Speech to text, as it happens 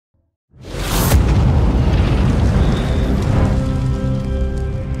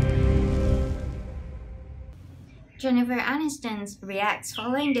Jennifer Aniston reacts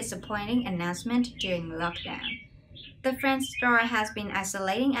following disappointing announcement during lockdown. The Friends star has been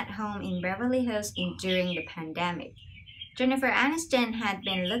isolating at home in Beverly Hills during the pandemic. Jennifer Aniston had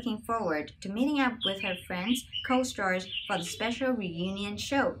been looking forward to meeting up with her Friends co-stars for the special reunion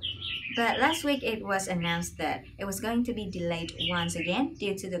show. But last week it was announced that it was going to be delayed once again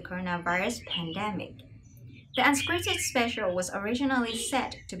due to the coronavirus pandemic. The unscripted special was originally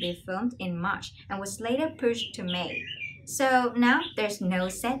set to be filmed in March and was later pushed to May. So now there's no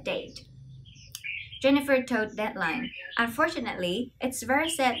set date. Jennifer told Deadline, "Unfortunately, it's very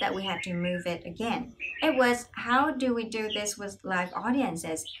sad that we had to move it again. It was, how do we do this with live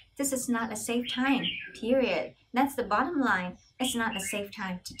audiences? This is not a safe time, period. That's the bottom line. It's not a safe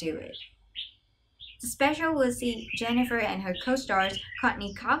time to do it." The special will see Jennifer and her co-stars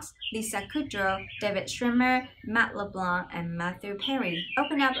Courtney Cox, Lisa Kudrow, David Schwimmer, Matt LeBlanc, and Matthew Perry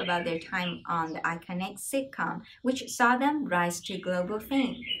open up about their time on the iconic sitcom, which saw them rise to global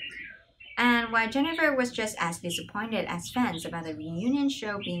fame. And while Jennifer was just as disappointed as fans about the reunion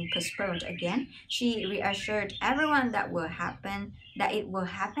show being postponed again, she reassured everyone that it will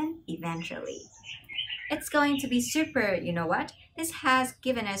happen eventually. "It's going to be super, you know what? This has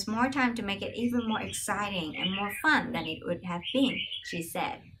given us more time to make it even more exciting and more fun than it would have been," she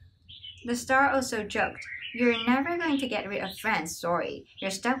said. The star also joked, "You're never going to get rid of Friends, sorry.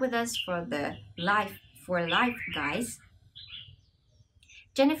 You're stuck with us for life, guys."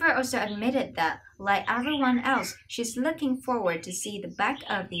 Jennifer also admitted that, like everyone else, she's looking forward to see the back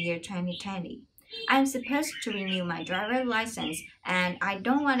of the year 2020. "I'm supposed to renew my driver license, and I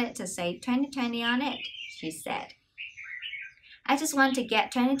don't want it to say 2020 on it," she said. "I just want to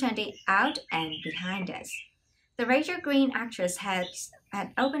get 2020 out and behind us." The Rachel Green actress had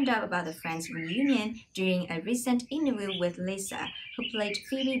opened up about the Friends reunion during a recent interview with Lisa, who played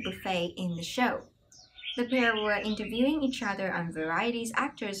Phoebe Buffay in the show. The pair were interviewing each other on Variety's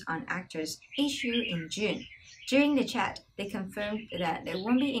Actors on Actors issue in June. During the chat, they confirmed that they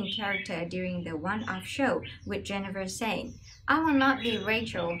won't be in character during the one-off show, with Jennifer saying, "I will not be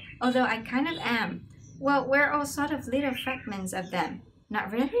Rachel, although I kind of am. Well, we're all sort of little fragments of them. Not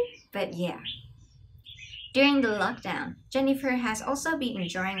really, but yeah." During the lockdown, Jennifer has also been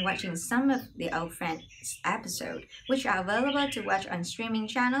enjoying watching some of the old Friends episodes, which are available to watch on streaming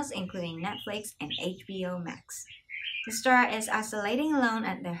channels including Netflix and HBO Max. The star is isolating alone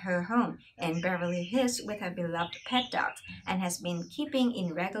at her home in Beverly Hills with her beloved pet dog and has been keeping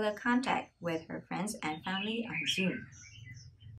in regular contact with her friends and family on Zoom.